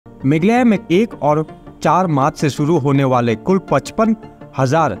मेघालय में 1 और 4 मार्च से शुरू होने वाले कुल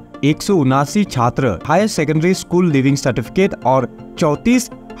 55,179 छात्र higher secondary school leaving certificate और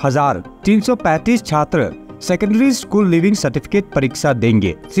 34,335 छात्र सेकेंडरी स्कूल लिविंग सर्टिफिकेट परीक्षा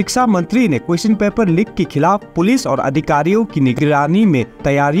देंगे। शिक्षा मंत्री ने क्वेश्चन पेपर लीक के खिलाफ पुलिस और अधिकारियों की निगरानी में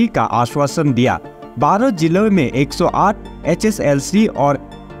तैयारी का आश्वासन दिया। 12 जिलों में 108 HSSLC और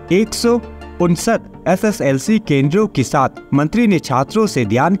 159 SSLC केंद्रों के साथ मंत्री ने छात्रों से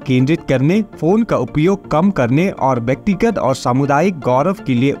ध्यान केंद्रित करने, फोन का उपयोग कम करने और व्यक्तिगत और सामुदायिक गौरव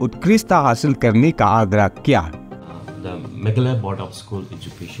के लिए उत्कृष्टता हासिल करने का आग्रह किया। The Meghalaya Board of School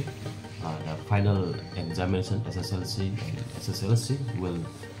Education, the final examination SSLC and SSLC will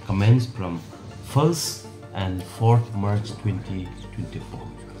commence from 1st and 4th March 2024.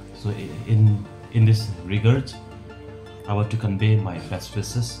 So in this regard, I want to convey my best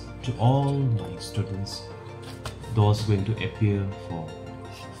wishes to all my students, those going to appear for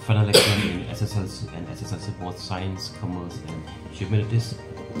final exam in SSLC and SSLC both science, commerce and humanities.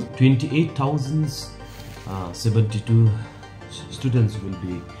 28,072 students will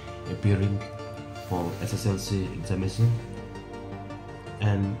be appearing for SSLC examination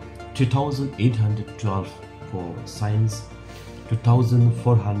and 2,812 for science,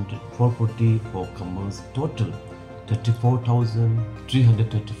 2,440 for commerce. Total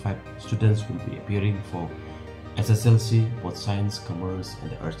 34,335 students will be appearing for SSLC, both science, commerce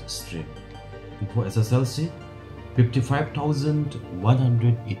and the arts stream. And for SSLC,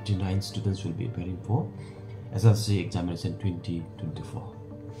 55,189 students will be appearing for SSLC examination 2024.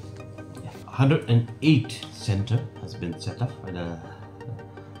 108 center has been set up by the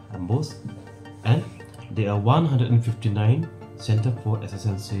both, and there are 159 center for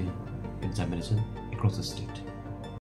SSLC examination across the state.